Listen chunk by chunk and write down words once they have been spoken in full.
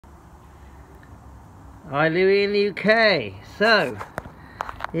Hi Louie in the UK. So,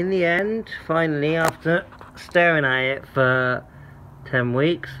 in the end, finally, after staring at it for 10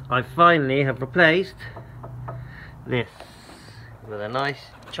 weeks, I finally have replaced this with a nice,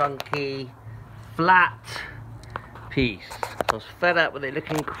 chunky, flat piece. I was fed up with it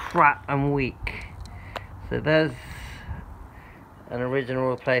looking crap and weak. So there's an original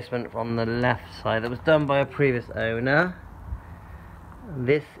replacement from the left side that was done by a previous owner.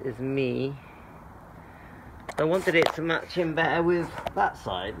 This is me. I wanted it to match in better with that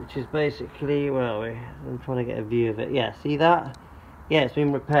side, which is basically, where are we? I'm trying to get a view of it. Yeah, see that? Yeah, it's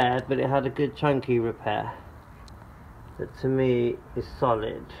been repaired, but it had a good chunky repair that to me is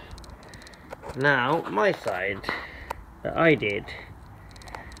solid. Now, my side that I did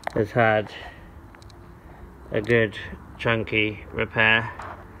has had a good chunky repair,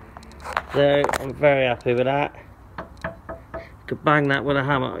 so I'm very happy with that. You could bang that with a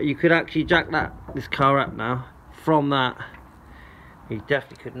hammer. You could actually jack this car up now from that. You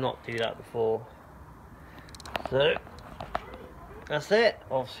definitely could not do that before. So that's it.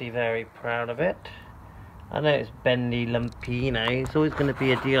 Obviously very proud of it. I know it's bendy, lumpy, you know, it's always going to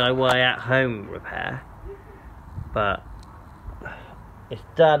be a DIY at home repair, but it's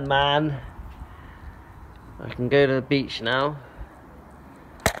done, man. I can go to the beach now.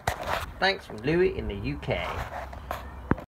 Thanks from Louie in the UK.